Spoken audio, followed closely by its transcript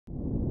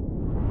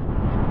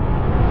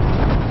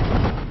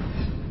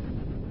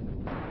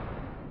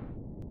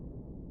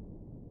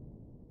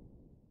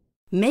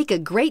Make a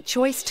great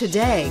choice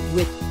today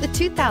with the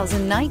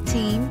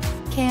 2019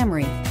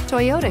 Camry.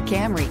 Toyota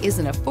Camry is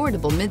an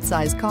affordable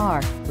midsize car,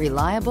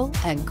 reliable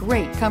and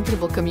great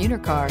comfortable commuter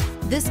car.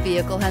 This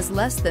vehicle has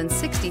less than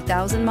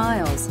 60,000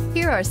 miles.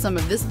 Here are some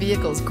of this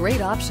vehicle's great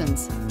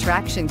options: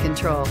 traction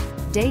control,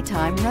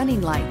 daytime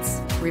running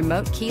lights,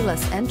 remote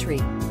keyless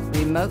entry,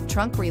 remote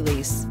trunk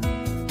release,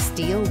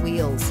 steel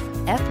wheels,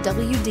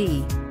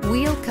 FWD,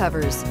 wheel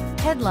covers,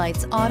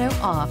 headlights auto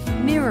off,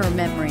 mirror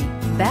memory,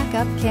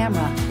 backup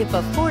camera. If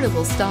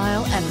affordable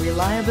style and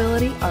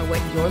reliability are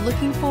what you're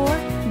looking for,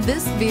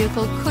 this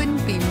vehicle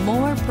couldn't be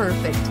more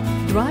perfect.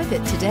 Drive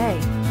it today.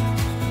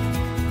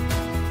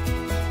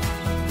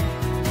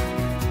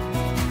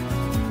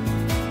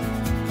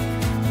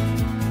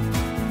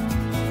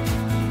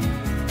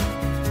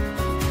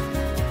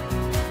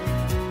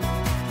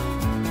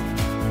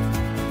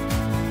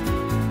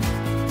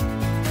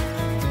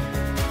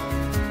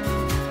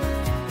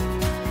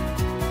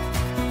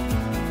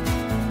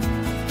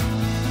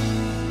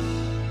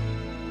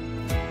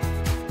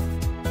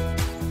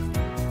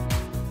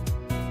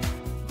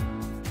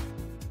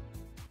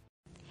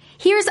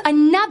 Here's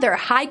another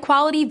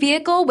high-quality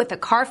vehicle with a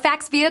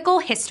Carfax Vehicle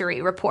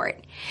History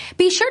Report.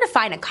 Be sure to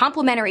find a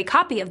complimentary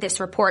copy of this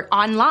report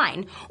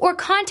online or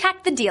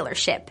contact the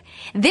dealership.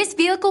 This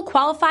vehicle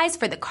qualifies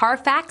for the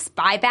Carfax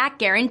Buyback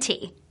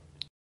Guarantee.